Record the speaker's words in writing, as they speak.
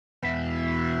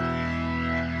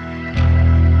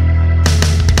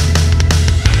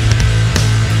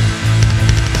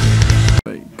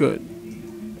Good.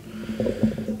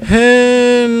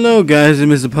 Hello guys, I'm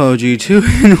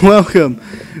MrPaulG2 and welcome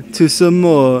to some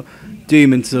more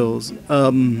Demon Souls.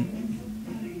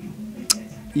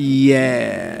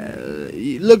 Yeah.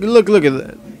 Look at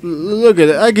that. Look at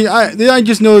it. I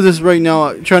just know this right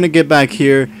now, trying to get back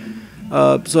here.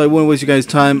 So I won't waste you guys'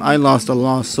 time. I lost a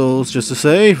lot of souls, just to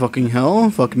say, fucking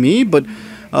hell, fuck me, but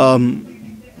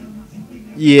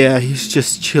yeah, he's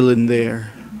just chilling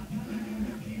there.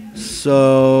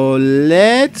 So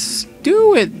let's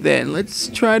do it then. Let's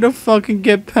try to fucking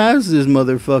get past this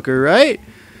motherfucker, right? I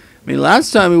mean,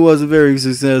 last time it wasn't very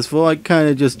successful. I kind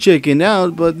of just chickened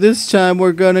out, but this time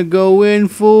we're gonna go in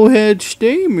full head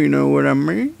steam, you know what I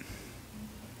mean?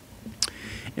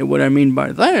 And what I mean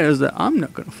by that is that I'm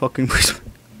not gonna fucking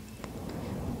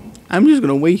I'm just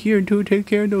gonna wait here until we take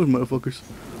care of those motherfuckers.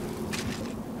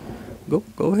 Go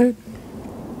ahead.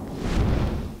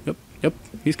 Yep,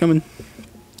 he's coming.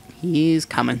 He's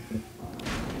coming.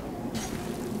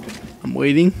 I'm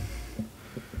waiting.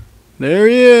 There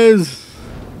he is.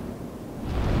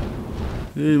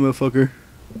 Hey, motherfucker.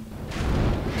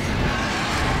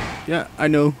 Yeah, I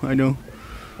know.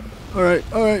 Alright.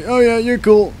 Oh yeah, you're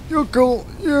cool.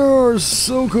 You're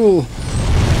so cool.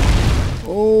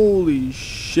 Holy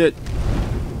shit.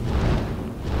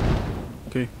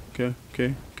 Okay.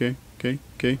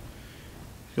 He's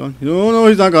gone. No,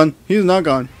 he's not gone. He's not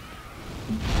gone.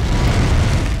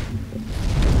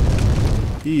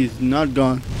 He's not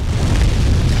gone.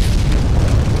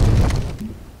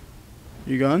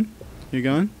 You gone? You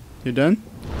gone? You done?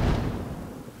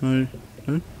 Alright.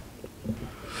 Done?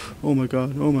 Oh my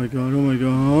god.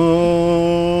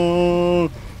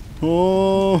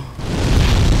 Oh.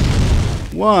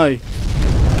 Why?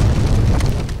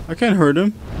 I can't hurt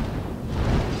him.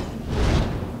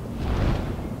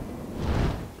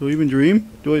 Do you even dream?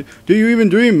 Do you even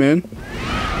dream, man?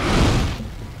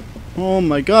 Oh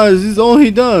my god, this is all he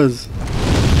does.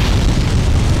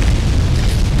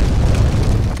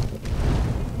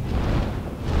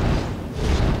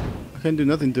 I can't do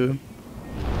nothing to him.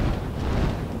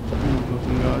 Oh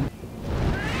my god.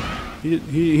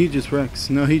 He just wrecks.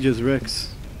 No, he just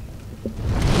wrecks.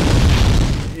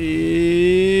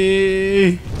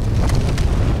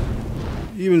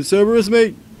 Even Cerberus,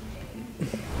 mate.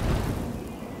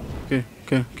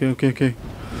 Okay.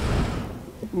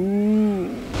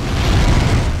 Ooh.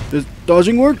 Does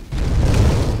dodging work?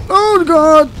 Oh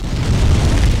god!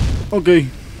 Okay.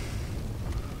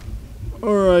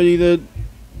 Alrighty then.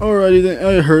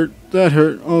 I hurt. That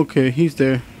hurt. Okay, he's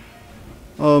there.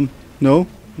 No,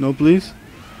 please.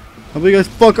 How about you guys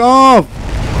fuck off?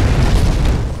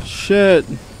 Shit.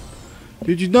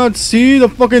 Did you not see the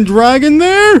fucking dragon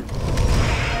there?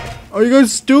 Are you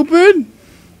guys stupid? You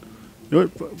know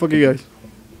what? Fuck you guys.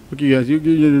 You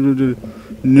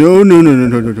no.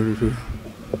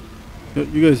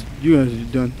 You guys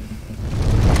are done.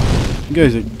 You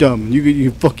guys are dumb.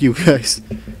 You fuck you guys.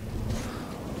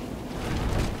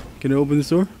 Can I open this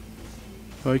door?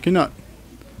 Oh, I cannot.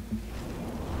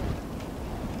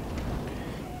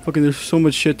 Fucking, there's so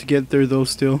much shit to get there though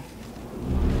still.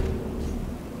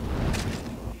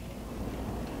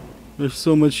 There's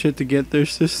so much shit to get there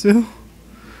still.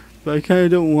 But I kinda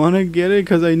don't wanna get it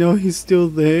because I know he's still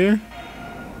there.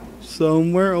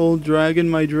 Somewhere, old dragon,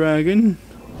 my dragon.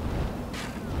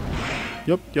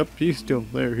 Yep, he's still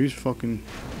there. He's fucking...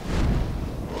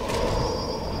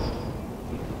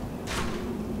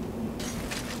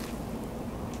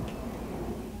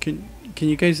 Can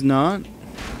you guys not?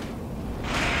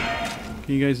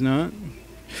 Can you guys not?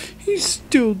 He's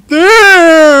still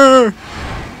there!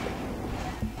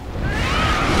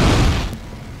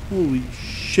 Holy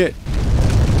shit.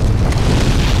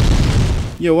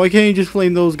 Yo, why can't you just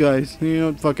flame those guys? You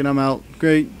know, fucking, I'm out.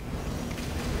 Great.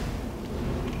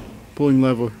 Pulling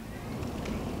lever.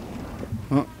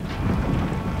 Huh?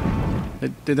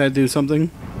 Did that do something?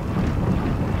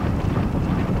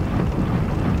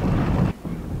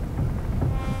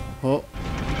 Oh.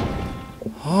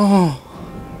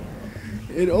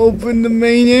 It opened the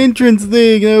main entrance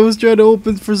thing I was trying to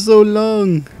open for so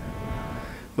long.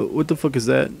 What the fuck is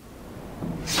that?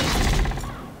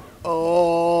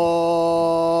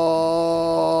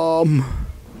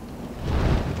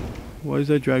 Why is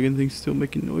that dragon thing still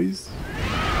making noise?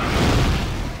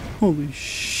 Holy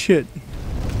shit.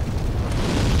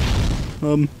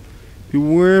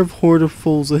 Beware of horde of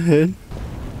fools ahead.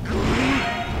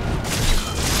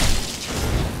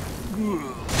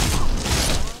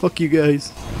 Fuck you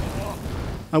guys.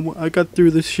 I got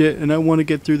through this shit and I want to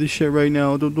get through this shit right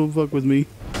now. Don't fuck with me.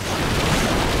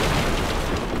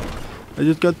 I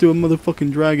just got through a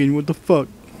motherfucking dragon. What the fuck?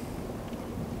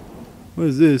 What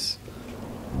is this?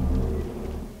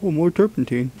 Oh, more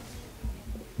turpentine.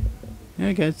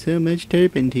 I got so much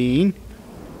turpentine.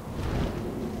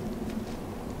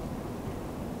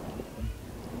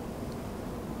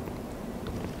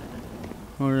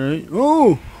 Alright.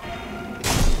 Oh!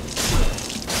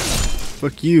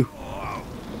 Fuck you.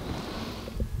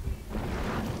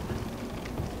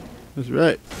 That's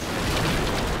right.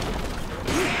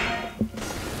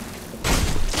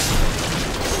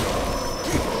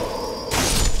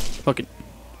 Fucking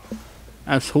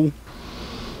asshole.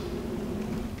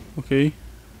 Okay.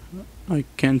 I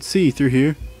can't see through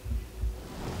here.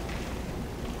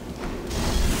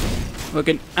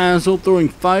 Fucking asshole throwing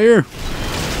fire.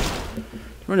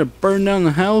 Trying to burn down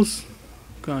the house.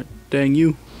 God dang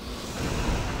you.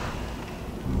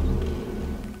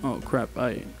 Oh crap,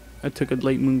 I took a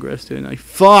late moongrass, didn't I?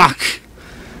 Fuck!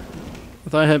 I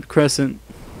thought I had crescent.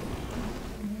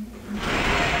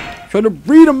 Trying to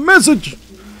read a message!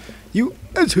 You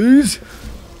asses!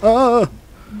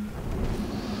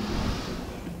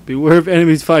 Beware of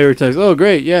enemies' fire attacks. Oh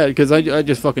great, yeah, because I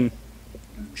just fucking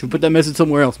should put that message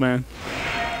somewhere else, man.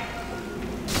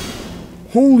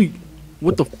 Holy,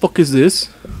 what the fuck is this?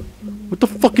 What the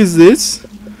fuck is this?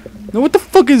 No, what the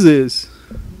fuck is this?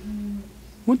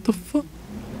 What the fuck?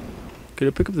 Can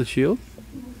I pick up the shield?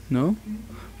 No?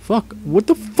 Fuck, what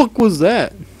the fuck was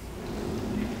that?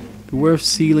 Beware of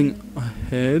ceiling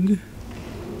ahead.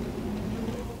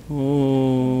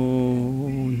 Oh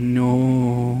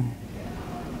no.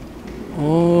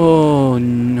 Oh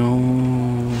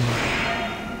no.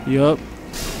 Yup.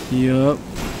 Yup.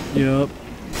 Yup.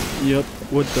 Yup.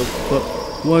 What the fuck?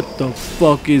 What the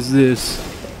fuck is this?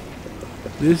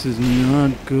 This is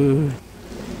not good.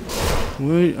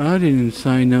 Wait, I didn't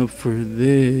sign up for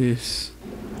this.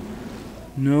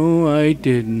 No, I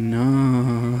did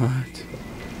not.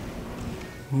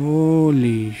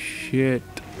 Holy shit.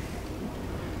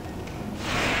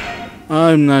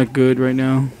 I'm not good right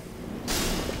now.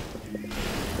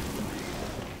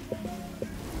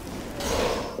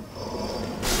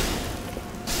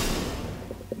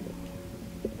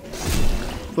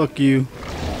 Fuck you.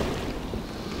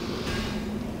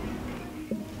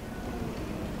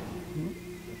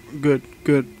 Good.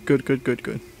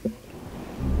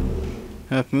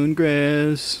 Half moon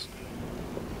grass.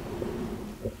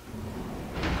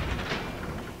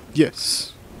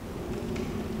 Yes.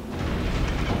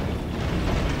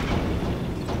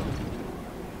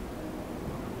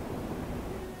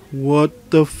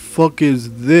 What the fuck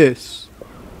is this?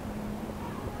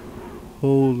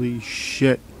 Holy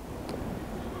shit.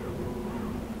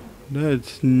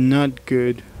 That's not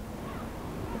good.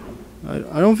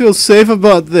 I don't feel safe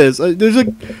about this. There's a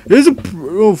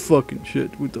oh fucking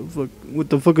shit. What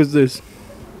the fuck is this?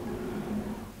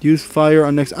 Use fire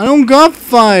on next. I don't got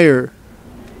fire.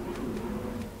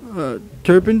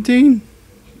 Turpentine?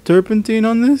 Turpentine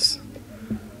on this?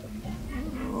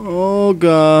 Oh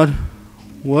god.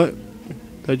 What?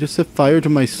 Did I just set fire to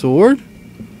my sword?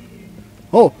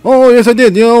 Oh yes I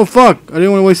did. Oh fuck. I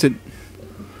didn't want to waste it.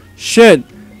 Shit.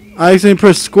 I accidentally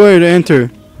pressed square to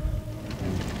enter.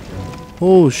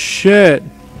 Oh shit.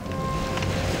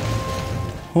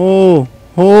 Oh,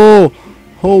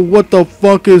 what the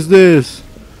fuck is this?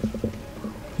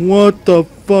 What the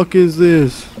fuck is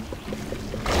this?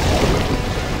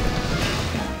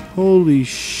 Holy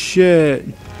shit.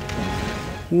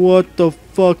 What the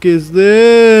fuck is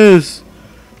this?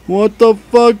 What the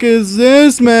fuck is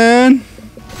this, man?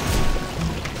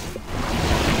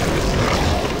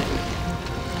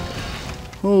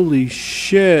 Holy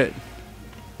shit.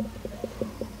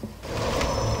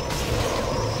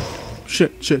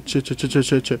 Shit. Can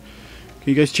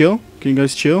you guys chill? Can you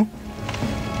guys chill?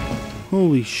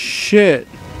 Holy shit.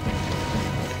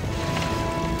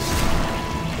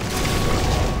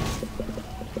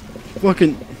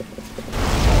 Fucking.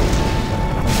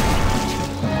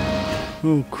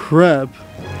 Oh crap.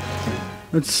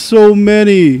 That's so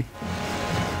many.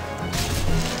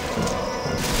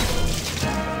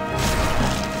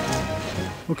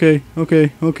 Okay.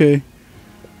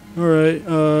 Alright,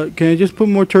 can I just put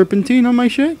more turpentine on my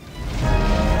shit?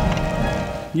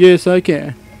 Yes, I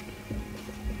can.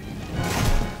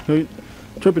 Okay.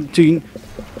 Turpentine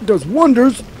does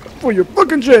wonders for your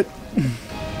fucking shit.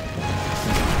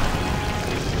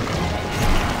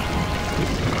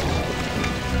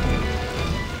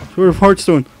 Sword of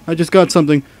Heartstone. I just got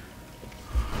something.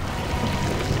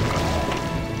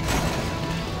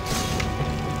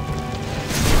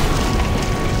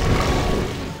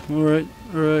 Alright.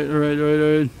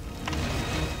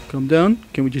 Calm down.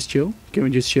 Can we just chill?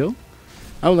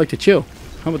 I would like to chill.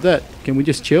 How about that? Can we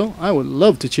just chill? I would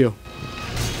love to chill.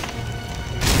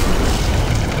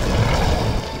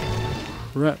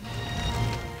 crap.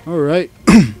 Alright.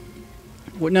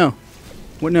 What now?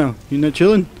 What now? You're not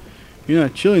chilling? You're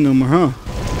not chilling no more, huh?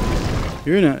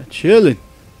 You're not chilling.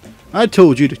 I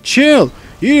told you to chill.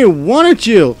 You didn't want to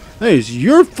chill. That is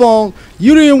your fault.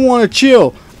 You didn't want to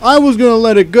chill. I was going to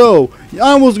let it go.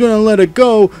 I was going to let it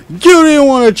go. You didn't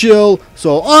want to chill.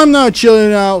 So I'm not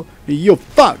chilling out. You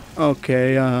fuck.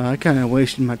 Okay, I kind of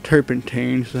wasted my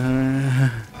turpentine. Should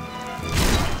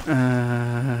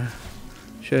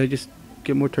I just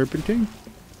get more turpentine?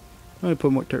 Let me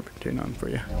put more turpentine on for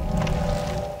you.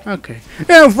 Okay.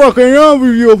 Yeah, fucking, I'll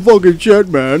give you a fucking shit,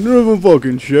 man. Give a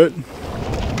fucking shit.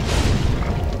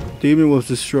 Demon was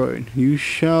destroyed. You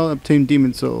shall obtain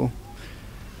demon soul.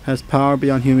 Has power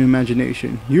beyond human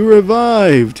imagination. You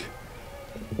revived.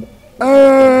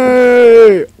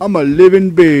 Hey! I'm a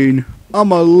living being.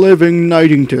 I'm a living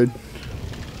Nightington.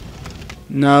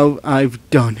 Now I've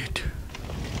done it.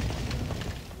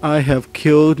 I have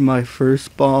killed my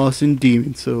first boss in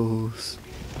Demon Souls.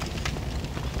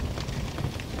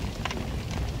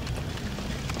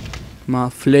 My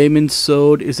flaming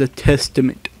sword is a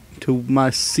testament to my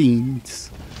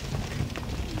scenes.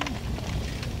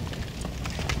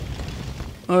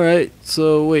 Alright,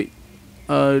 so wait.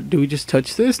 Do we just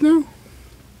touch this now?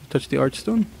 Touch the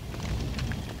archstone?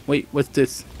 Wait, what's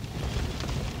this?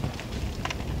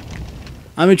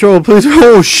 I'm in trouble, please.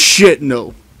 Oh shit,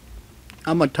 no.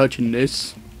 I'm not touching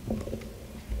this.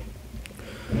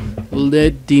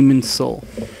 Lead demon soul.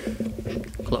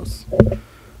 Close.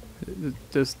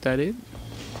 Is that it?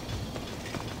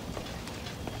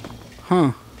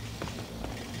 Huh.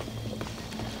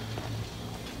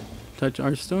 Touch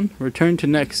archstone. Return to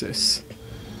Nexus.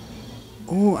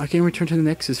 Oh, I can return to the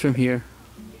Nexus from here.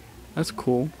 That's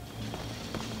cool.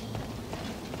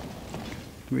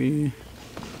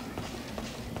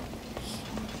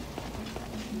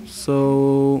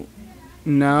 So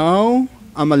now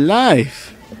I'm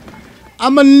alive.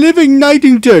 I'm a living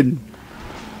Nightington.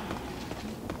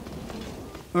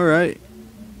 Alright.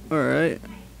 Alright.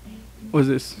 What's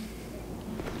this?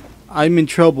 I'm in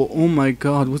trouble. Oh my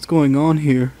god, what's going on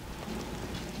here?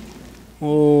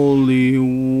 Holy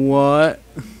what?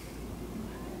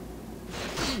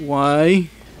 Why?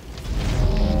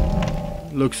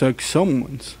 Looks like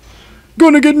someone's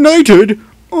gonna get knighted.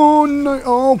 Oh no!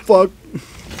 Oh fuck!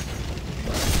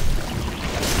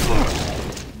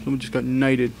 Someone just got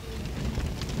knighted.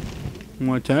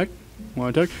 Want to attack?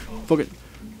 Want to attack?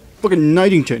 Fucking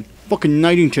Nightington! Fucking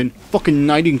Nightington! Fucking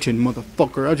Nightington,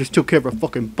 motherfucker! I just took care of a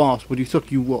fucking boss. What do you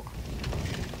think you are?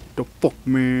 The fuck,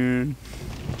 man?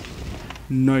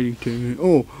 Nightington.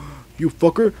 Oh, you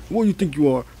fucker! What do you think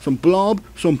you are? Some blob?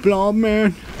 Some blob,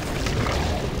 man?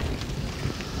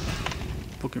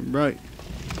 Fucking right.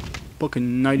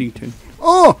 Fucking Nightington.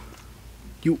 Oh!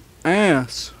 You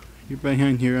ass! You're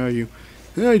behind here, are you?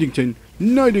 Nightington!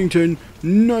 Nightington!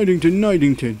 Nightington!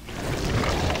 Nightington!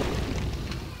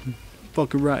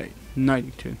 Fucking right.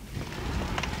 Nightington.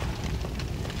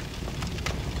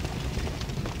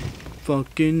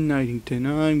 Fucking Nightington.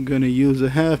 I'm gonna use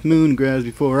a half moon grass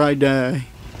before I die.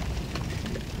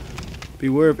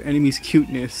 Beware of enemy's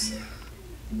cuteness.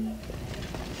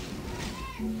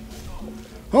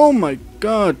 Oh my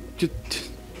god.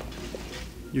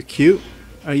 You're cute?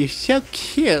 Are you so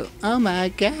cute? Oh my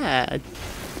god.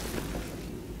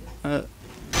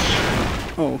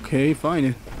 Okay,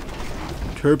 fine.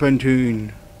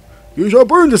 Turpentine. You shall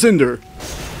burn the cinder.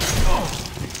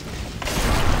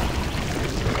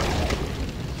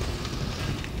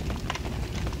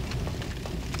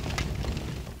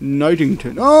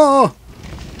 Nightington. Oh!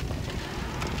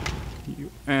 You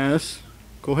ass.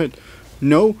 Go ahead.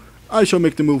 No, I shall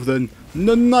make the move then.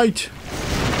 The knight.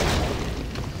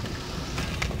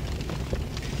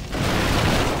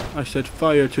 I set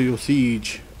fire to your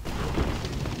siege.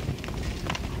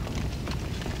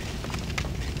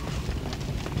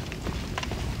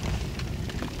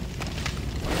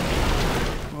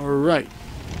 Alright.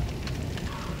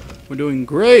 We're doing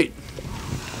great.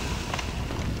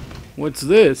 What's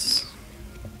this?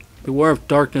 Beware of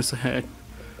darkness ahead.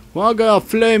 Well, I got a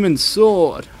flaming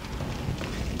sword.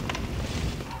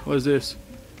 What is this?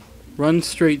 Run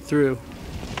straight through.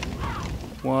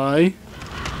 Why?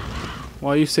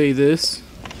 Why you say this?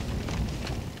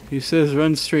 He says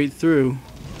run straight through.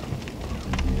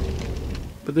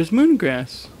 But there's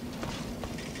moongrass.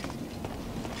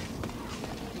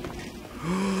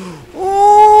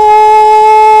 Oh!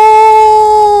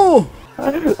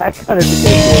 That kind of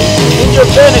Ninja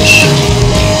finish!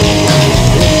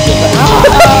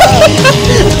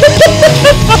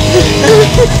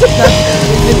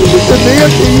 It's a man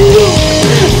to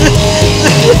you!